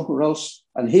goes somewhere else,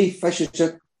 and he fishes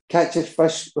it, catches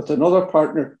fish with another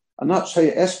partner, and that's how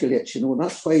it escalates, you know. And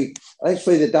that's why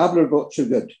the dabbler got so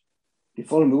good. They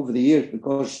follow me over the years,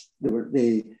 because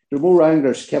the more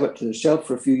anglers kept it to themselves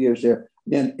for a few years there.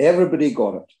 And then everybody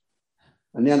got it,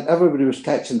 and then everybody was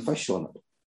catching fish on it.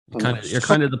 You're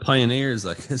kind of the pioneers,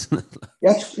 like, isn't it?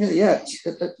 Yeah.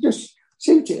 It just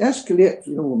seems to escalate.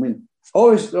 You know what I mean?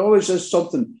 Always is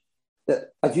something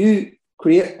that if you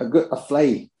create a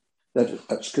fly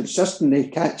that's consistently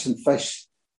catching fish,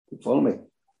 you follow me?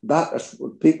 That is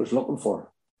what people's looking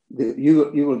for.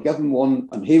 You will give him one,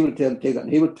 and he will take it,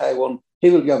 and he will tie one.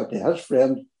 He will give it to his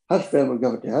friend. His friend will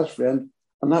give it to his friend,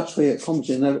 and that's where it comes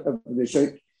in. Everybody's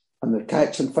out, and they're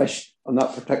catching fish on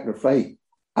that particular fly.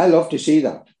 I love to see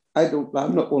that.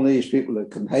 I'm not one of these people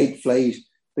that can hide flies,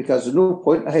 because there's no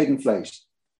point in hiding flies.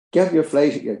 Give your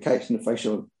flies that you're catching the fish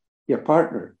on your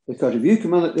partner, because if you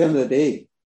come in at the end of the day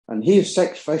and he has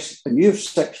 6 fish and you have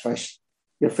 6 fish,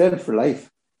 you're friends for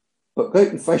life. But go out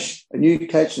and fish and you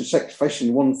catching 6 fish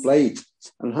in one fly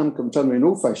and him comes in with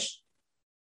no fish.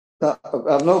 That,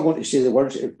 I'm not going to say the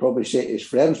words that he'd probably say to his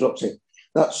friends, look, say,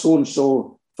 that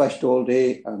so-and-so fished all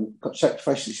day and got 6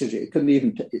 fish. He says he couldn't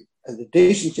even have the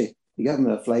decency to give him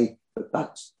a fly. But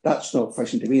that's not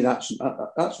fishing to me. That's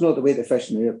not the way to fish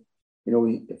in here. You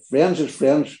know, friends is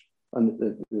friends, and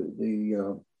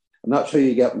and that's how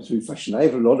you get them through fishing. I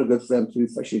have a lot of good friends through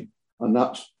fishing, and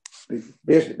that's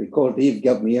basically because they've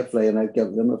given me a fly and I've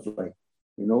given them a fly.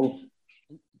 You know.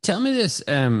 Tell me this: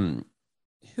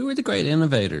 who are the great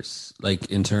innovators,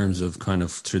 like in terms of kind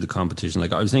of through the competition?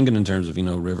 Like I was thinking in terms of, you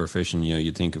know, river fishing. You know,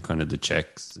 you think of kind of the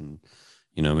Czechs and,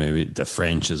 you know, maybe the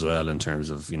French as well in terms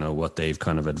of, you know, what they've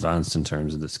kind of advanced in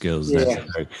terms of the skills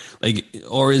necessary. Like,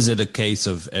 or is it a case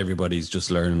of everybody's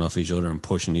just learning off each other and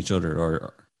pushing each other,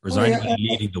 or is there anybody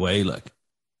leading the way? Like,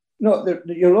 no,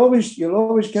 you'll always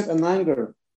get an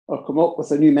angler or come up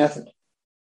with a new method.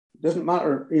 It doesn't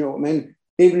matter, you know. I mean,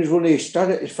 even when he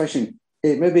started his fishing,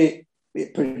 maybe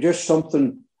it produced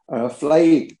something, a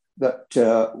fly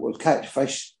that will catch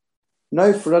fish.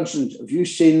 Now, for instance, have you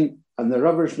seen? And the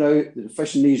rivers now, they're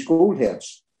fishing these gold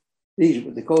heads, these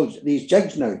what they call these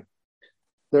jigs now.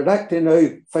 They're actually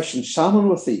now fishing salmon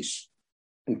with these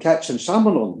and catching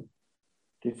salmon on them.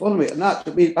 Do you follow me? And that,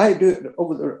 I do it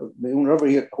over my own river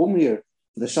here, home here,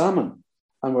 for the salmon.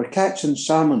 And we're catching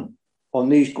salmon on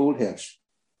these gold heads.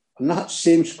 And that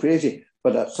seems crazy,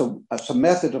 but it's a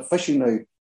method of fishing now.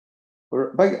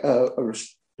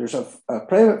 There's a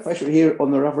private fishery here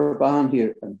on the River Bann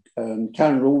here, in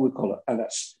Cairn Row, we call it, and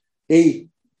it's a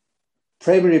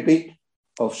primary bait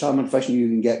of salmon fishing you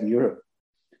can get in Europe.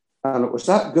 And it was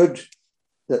that good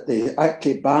that they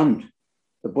actually banned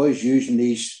the boys using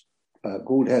these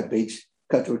gold head baits,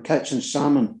 because they were catching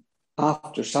salmon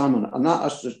after salmon. And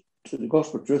that is the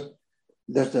gospel truth.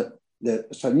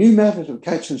 It's a new method of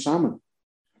catching salmon.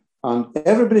 And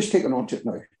everybody's taken on to it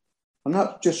now. And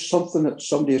that's just something that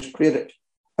somebody has created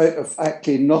out of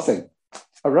actually nothing.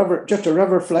 Just a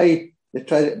river fly, they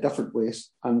tried it different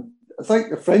ways. And I think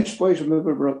the French boys,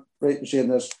 remember right in saying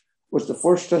this, was the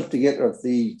first instigator of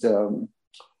these,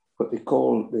 what they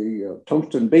call the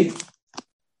tungsten bead.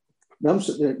 That's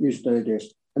what they're used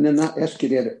nowadays. And then that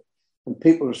escalated, and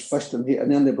people was fished them here,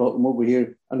 and then they brought them over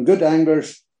here. And good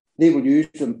anglers, they will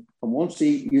use them. And once they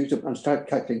use them and start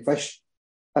catching fish,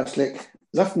 that's like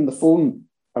lifting the phone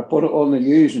or put it on the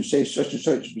news and say such and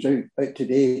such was out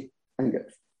today and get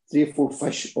 3 or 4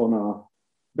 fish on a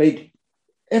bait.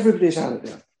 Everybody's at it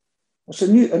there. It's a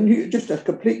new, just a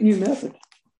complete new method.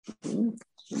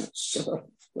 It's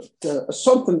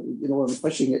something, you know, in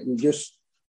fishing it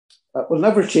will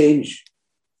never change.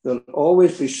 There'll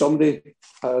always be somebody,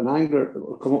 an angler, that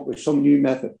will come up with some new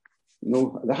method. You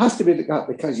know, there has to be like that,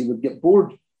 because you would get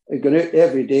bored of going out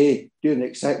every day doing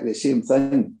exactly the same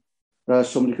thing, whereas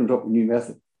somebody comes up with a new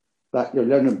method. That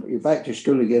you're back to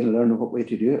school again and learning what way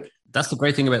to do it. That's the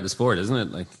great thing about the sport, isn't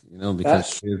it? Like, you know,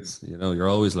 because it's, you know, you're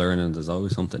always learning. There's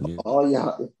always something new. Oh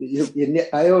yeah,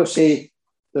 I always say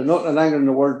there's not an angler in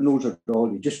the world knows it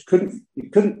all. You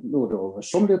couldn't know it all.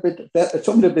 Somebody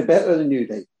will be better than you,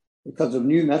 like, because of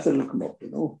new method will come up. You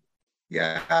know.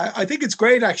 Yeah, I think it's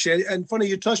great actually, and funny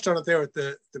you touched on it there with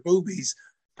the boobies.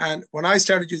 And when I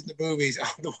started using the boobies on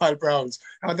the wild browns,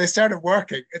 and when they started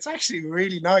working, it's actually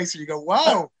really nice. And you go,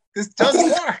 wow, this does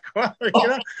work. Well, you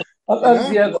know,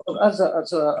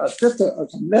 That's a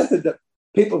method that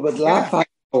people would laugh at.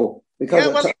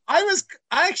 Because I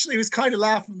actually was kind of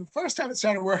laughing the first time it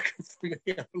started working for me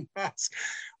on mask.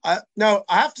 Now,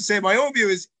 I have to say, my own view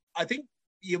is I think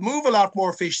you move a lot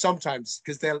more fish sometimes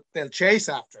because they'll chase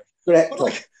after it. Correct. But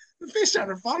like the fish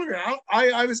started following me.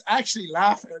 I was actually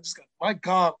laughing. I just got, my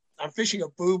God, I'm fishing a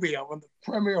booby on one of the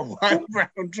premier wild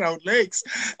brown trout lakes,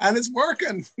 and it's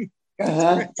working.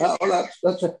 That's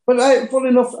it. But funny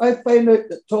enough, I find out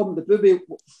that Tom, the booby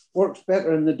works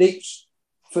better in the deeps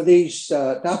for these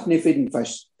Daphne feeding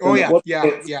fish.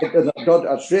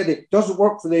 It's really doesn't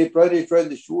work for the brownies around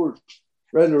the shores,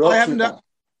 around the rocks. I haven't.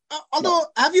 Although,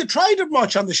 have you tried it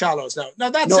much on the shallows now? Now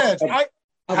that said,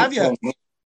 have you?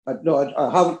 I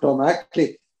haven't done. I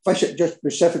actually fish it just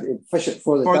specifically fish it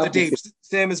for the deeps.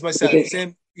 Same as myself.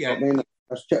 Same. Yeah. I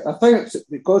think it's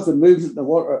because the movement in the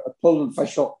water are pulling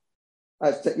fish up.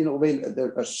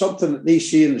 There's something that they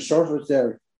see in the surface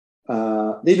there.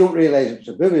 They don't realise it's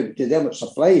a booby, but to them it's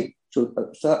a fly. So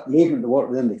it's that movement in the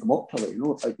water, then they come up to it.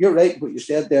 You're right what you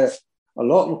said there. A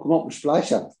lot of them come up and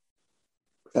splash at it.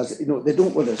 Because they don't know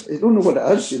what it is.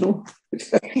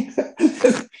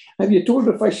 Have you told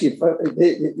the fish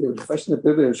you're fishing a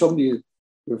booby or somebody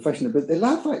you're fishing a booby, they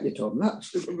laugh at you, Tom.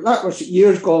 That was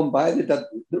years gone by. They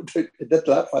did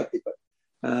laugh at you, but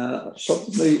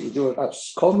something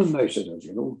that's common now,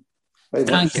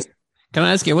 Can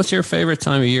I ask you, what's your favourite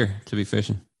time of year to be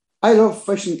fishing? I love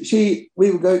fishing. See,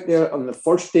 we would go out there on the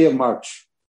first day of March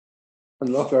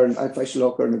in Lough. I fish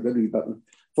Lough a good wee bit.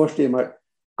 First day of March.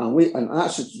 And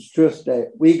that's the truth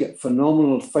that we get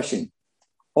phenomenal fishing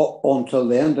up until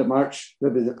the end of March,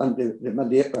 maybe the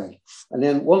mid-April. And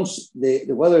then once the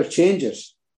weather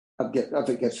changes, if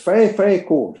it gets very, very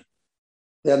cold,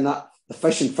 then the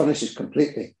fishing finishes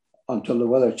completely until the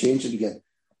weather changes again.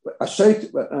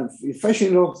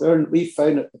 Fishing Lough Erne, we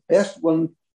found that the best one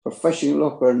for fishing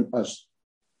Lough Erne is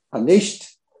an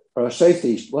east or a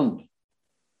southeast wind.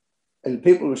 And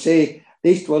people will say the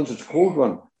east one's a cold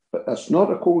one. But that's not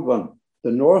a cold one.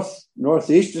 The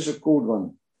northeast is a cold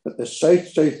one, but the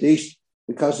southeast,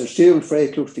 because they're sailing very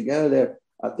close together there,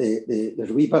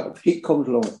 there's a wee bit of heat comes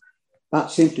along. That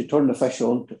seems to turn the fish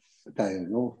on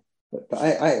down,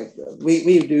 But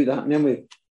we do that, and then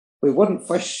we wouldn't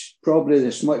fish probably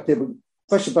the smart. They would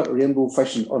fish a bit of rainbow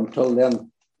fishing until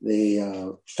then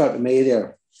the start of May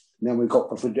there. And then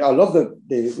I love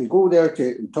we go there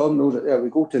and Tom knows it there. We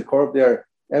go to the Corb there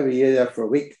every year there for a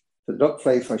week. The duck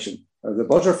fly fishing or the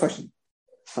buzzer fishing,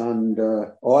 and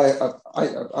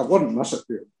I wouldn't miss it.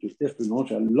 Just be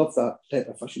honest, I love that type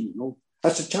of fishing.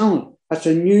 That's a challenge. That's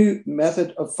a new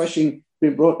method of fishing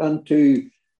being brought into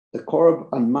the Corb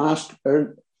and Mask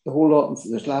the whole lot for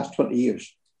this last 20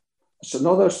 years. It's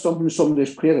another something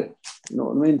somebody's created. You know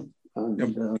what I mean?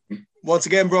 And, once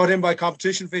again, brought in by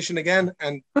competition fishing again,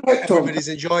 and everybody's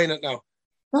enjoying it now.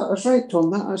 That's right,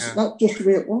 Tom. That's just the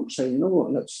way it works,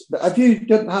 but if you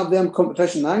didn't have them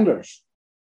competition anglers,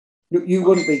 you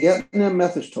wouldn't be getting them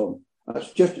methods, Tom.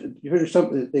 That's just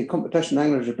something. The competition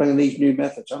anglers are bringing these new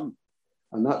methods in,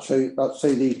 and that's how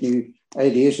these new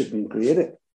ideas have been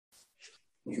created.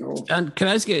 And can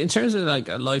I ask you, in terms of like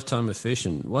a lifetime of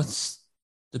fishing, what's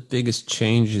the biggest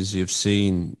changes you've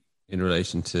seen in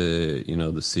relation to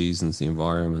the seasons, the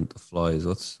environment, the flies?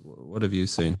 What have you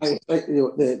seen? I think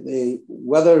the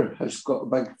weather has got a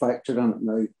big factor in it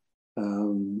now.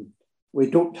 We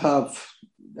don't have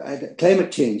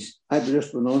climate change. I've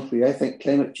just been honest with you. I think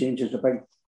climate change is a big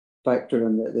factor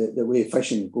in the way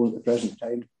fishing is going at the present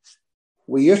time.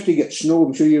 We used to get snow.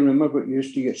 I'm sure you remember. We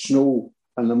used to get snow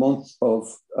in the month of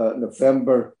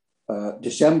November,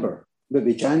 December,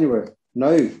 maybe January.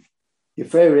 Now you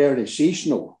very rarely see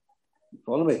snow.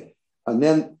 Follow me? And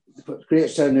then what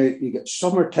creates now, you get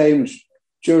summer times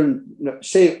during,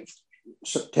 say,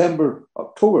 September,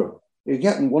 October. You're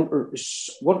getting winter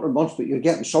months, but you're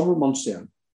getting summer months there.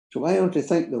 So I honestly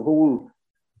think the whole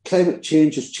climate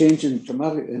change is changing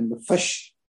dramatically, and the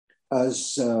fish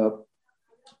honestly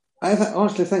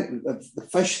think that the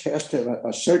fish has to have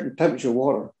a certain temperature of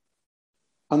water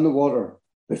in the water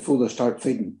before they start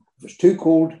feeding. If it's too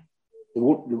cold,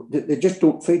 they just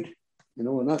don't feed.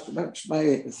 And that's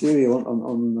my theory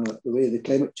on the way the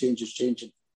climate change is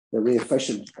changing, the way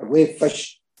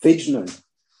fish feeds now.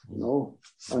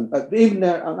 And even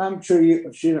there, and I'm sure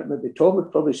you've seen it. Maybe Tom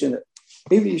had probably seen it.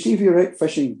 Even if you're out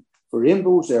fishing for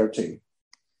rainbows there too,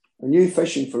 and you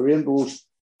fishing for rainbows,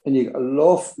 and you get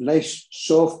a nice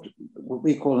soft, what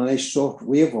we call a nice soft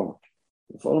wave on it.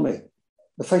 You follow me?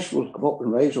 The fish will come up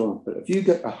and rise on it. But if you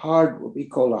get what we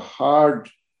call a hard,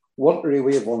 wintry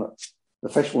wave on it, the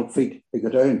fish won't feed, they go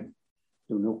down.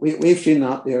 We've seen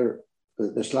that there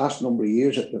this last number of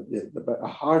years, a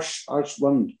harsh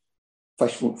wind,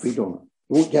 fish won't feed on it.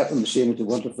 You won't get them the same as the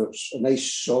winter if it's a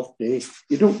nice soft day.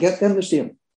 You don't get them the same.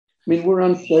 I mean, we're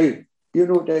on now to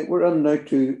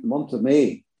the month of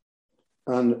May.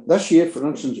 And this year, for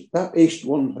instance, that east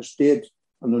one has stayed,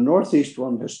 and the northeast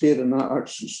one has stayed in that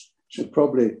arch since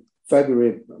probably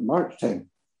February, March time.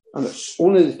 And it's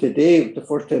only today, the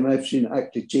first time I've seen it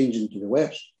actually changing to the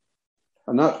west.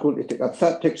 And that's going to take, if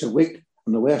that takes a week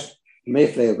in the west,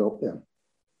 Mayflower up there.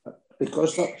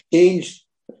 Because that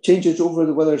changes over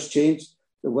the weather's changed.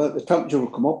 The temperature will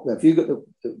come up there. If you get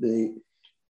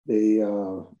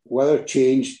the weather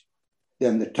change,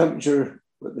 then the temperature,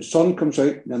 when the sun comes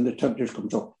out, then the temperature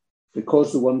comes up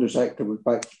because the wind is active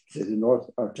back to the north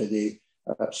or to the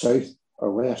south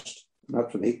or west. And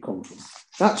that's where the heat comes from.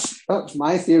 That's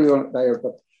my theory on it there,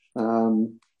 but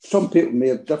some people may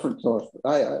have different thoughts,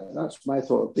 but that's my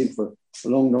thought. It's been for a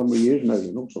long number of years now,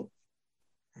 so.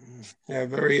 Yeah,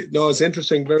 it's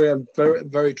interesting, very, very,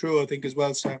 very true, I think, as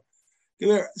well, Stan.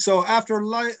 So after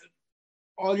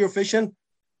all your fishing,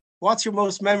 what's your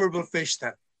most memorable fish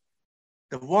then?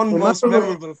 The most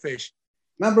memorable fish.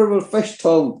 Memorable fish,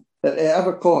 Tom, that I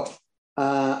ever caught.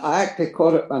 I actually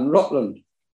caught it in Rutland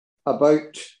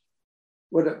about,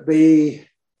 would it be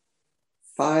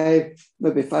 5,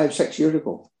 6 years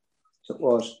ago? So it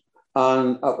was.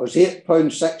 And it was 8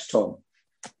 pound 6 ton.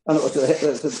 And it was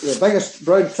the biggest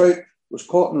brown trout was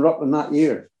caught in Rutland that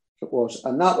year. It was.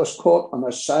 And that was caught on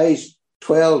a size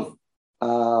 12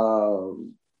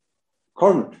 cormorant.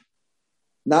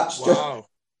 That's just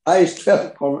size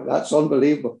 12 cormorant. That's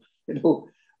unbelievable,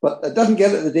 But I didn't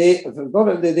get it the day. If I got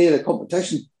it the day of the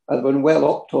competition, I'd have been well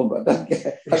up, Tom, but I didn't get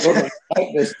it. I got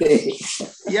it this day.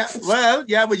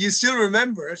 But you still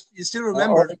remember it. You still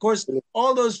remember it. Of course,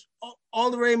 all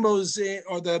the rainbows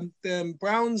or the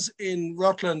browns in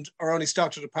Rutland are only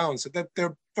stocked at £1, so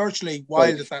they're virtually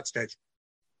wild at that stage.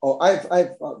 Oh,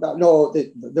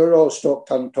 they're all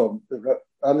stocked in, Tom.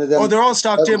 They're all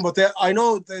stocked in, but I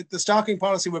know the stocking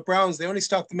policy with browns, they only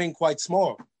stock them in quite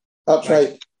small. That's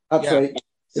right. That's right.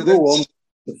 So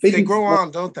they grow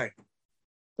on, don't they?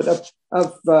 But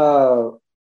I've a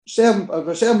 7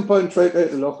 pound trout out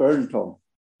of Loch Earn, Tom,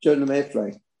 during the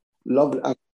Mayfly. Lovely.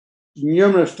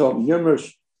 Numerous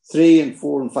 3 and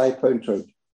 4 and 5 pound trout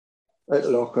out of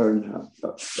Loch Earn.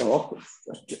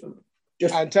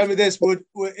 And tell me this,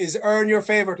 is Earn your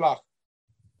favourite loch?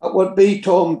 It would be,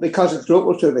 Tom, because it's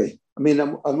local to me. I mean,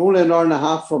 I'm only an hour and a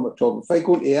half from it, Tom. If I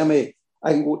go to Emmy,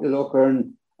 I can go to Loch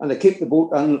Earn and I keep the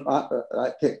boat in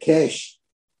at Kesh.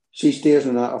 She stays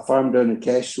on a farm down in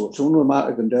Kesh, so it's only a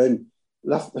matter of going down,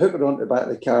 hook it onto the back of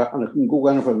the car, and I can go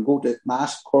anywhere and go to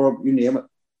Mask, Corb, you name it.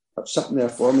 It's sitting there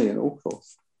for me, So,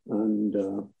 and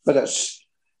but it's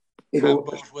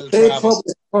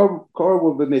Corb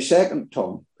will be my second,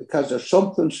 Tom, because there's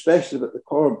something special about the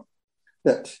Corb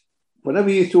that whenever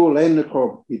you throw a line in the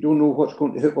Corb, you don't know what's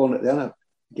going to hook on at the end.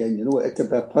 Again, it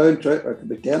could be a pound trout or it could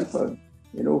be 10 pound.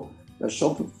 There's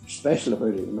something special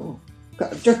about it.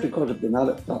 Just because I've been at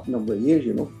it that number of years,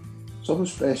 something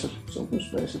special. Something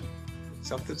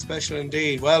special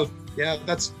indeed. Well, yeah,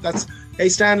 that's. Hey,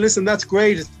 Stan, listen, that's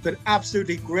great. It's been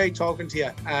absolutely great talking to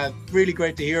you. Really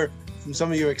great to hear from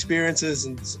some of your experiences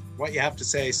and what you have to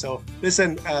say. So,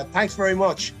 listen, thanks very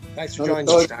much. Thanks for joining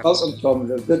us, Stan. Welcome, Tom.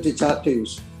 Good to chat to you.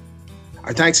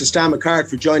 Our thanks to Stan McArt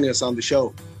for joining us on the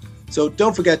show. So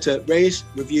don't forget to rate,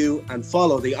 review, and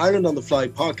follow the Ireland on the Fly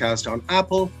podcast on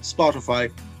Apple,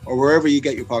 Spotify, or wherever you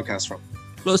get your podcasts from.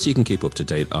 Plus, you can keep up to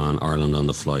date on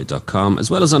IrelandOnTheFly.com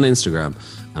as well as on Instagram.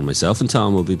 And myself and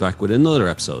Tom will be back with another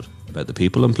episode about the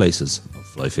people and places of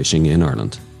fly fishing in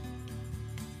Ireland.